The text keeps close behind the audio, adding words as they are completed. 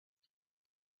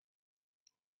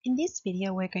In this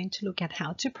video, we're going to look at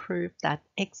how to prove that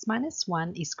x minus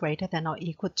 1 is greater than or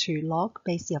equal to log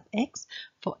base of x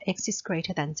for x is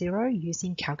greater than 0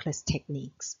 using calculus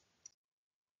techniques.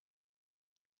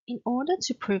 In order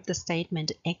to prove the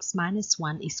statement x minus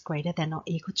 1 is greater than or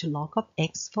equal to log of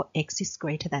x for x is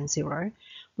greater than 0,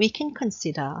 we can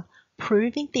consider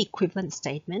proving the equivalent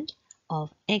statement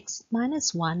of x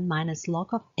minus 1 minus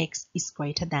log of x is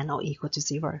greater than or equal to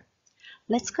 0.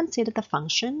 Let's consider the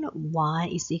function y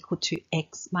is equal to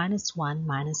x minus 1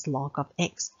 minus log of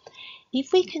x.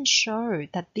 If we can show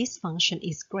that this function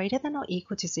is greater than or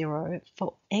equal to 0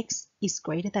 for x is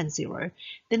greater than 0,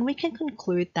 then we can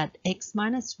conclude that x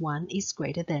minus 1 is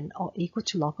greater than or equal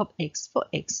to log of x for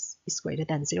x is greater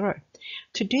than 0.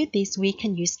 To do this, we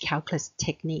can use calculus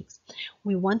techniques.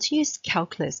 We want to use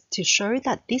calculus to show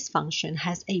that this function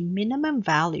has a minimum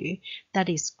value that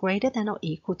is greater than or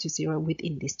equal to 0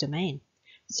 within this domain.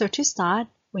 So to start,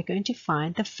 we're going to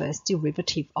find the first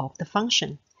derivative of the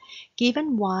function.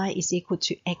 Given y is equal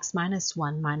to x minus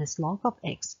 1 minus log of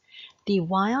x, dy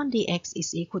on dx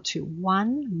is equal to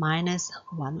 1 minus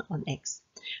 1 on x.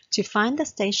 To find the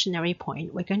stationary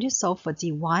point, we're going to solve for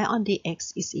dy on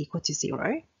dx is equal to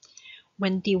 0.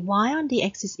 When dy on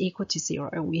dx is equal to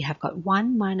 0, we have got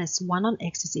 1 minus 1 on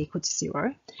x is equal to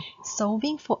 0.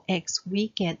 Solving for x, we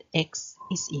get x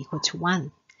is equal to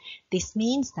 1. This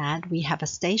means that we have a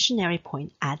stationary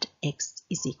point at x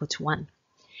is equal to 1.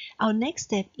 Our next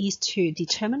step is to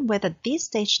determine whether this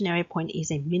stationary point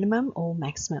is a minimum or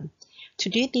maximum. To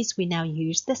do this, we now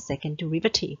use the second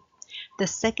derivative. The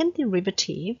second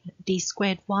derivative, d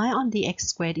squared y on dx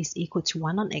squared is equal to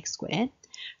 1 on x squared.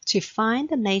 To find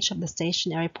the nature of the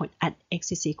stationary point at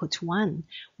x is equal to 1,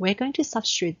 we're going to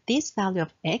substitute this value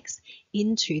of x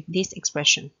into this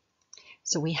expression.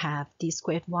 So we have d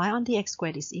squared y on dx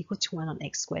squared is equal to 1 on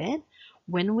x squared.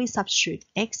 When we substitute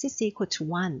x is equal to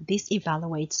 1, this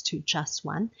evaluates to just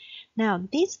 1. Now,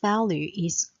 this value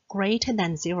is greater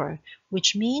than 0,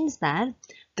 which means that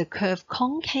the curve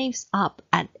concaves up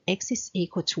at x is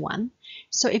equal to 1.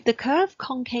 So if the curve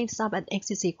concaves up at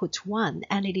x is equal to 1,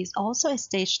 and it is also a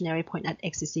stationary point at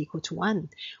x is equal to 1,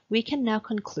 we can now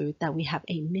conclude that we have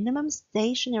a minimum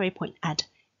stationary point at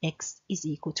x is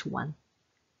equal to 1.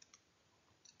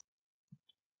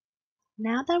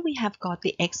 Now that we have got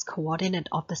the x-coordinate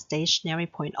of the stationary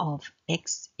point of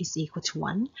x is equal to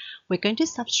 1, we're going to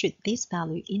substitute this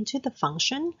value into the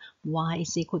function y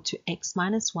is equal to x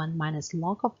minus 1 minus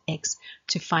log of x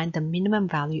to find the minimum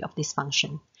value of this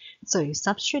function. So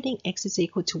substituting x is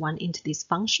equal to 1 into this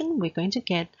function, we're going to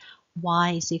get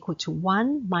y is equal to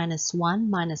 1 minus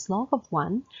log of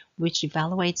 1, which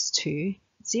evaluates to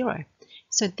 0.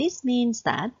 So this means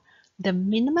that the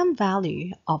minimum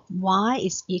value of y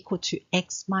is equal to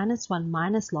x minus 1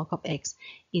 minus log of x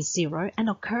is 0 and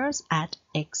occurs at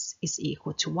x is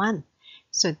equal to 1.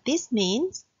 So this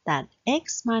means that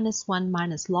x minus 1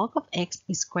 minus log of x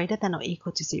is greater than or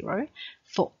equal to 0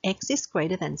 for x is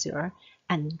greater than 0,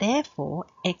 and therefore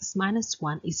x minus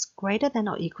 1 is greater than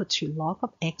or equal to log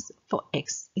of x for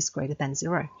x is greater than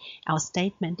 0. Our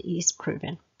statement is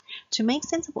proven. To make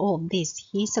sense of all of this,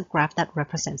 here's a graph that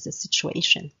represents the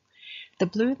situation. The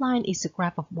blue line is the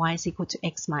graph of y is equal to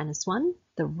x minus 1.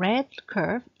 The red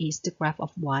curve is the graph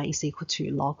of y is equal to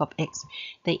log of x.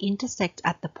 They intersect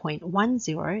at the point 1,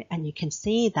 0, and you can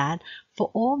see that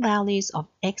for all values of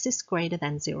x is greater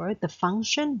than 0, the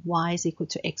function y is equal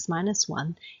to x minus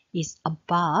 1 is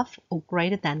above or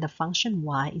greater than the function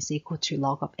y is equal to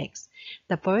log of x.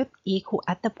 They're both equal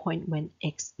at the point when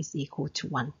x is equal to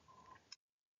 1.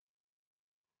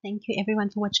 Thank you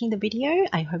everyone for watching the video.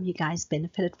 I hope you guys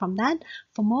benefited from that.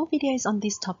 For more videos on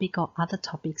this topic or other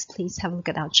topics, please have a look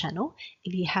at our channel.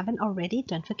 If you haven't already,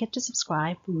 don't forget to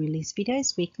subscribe. We release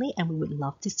videos weekly and we would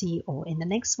love to see you all in the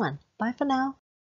next one. Bye for now.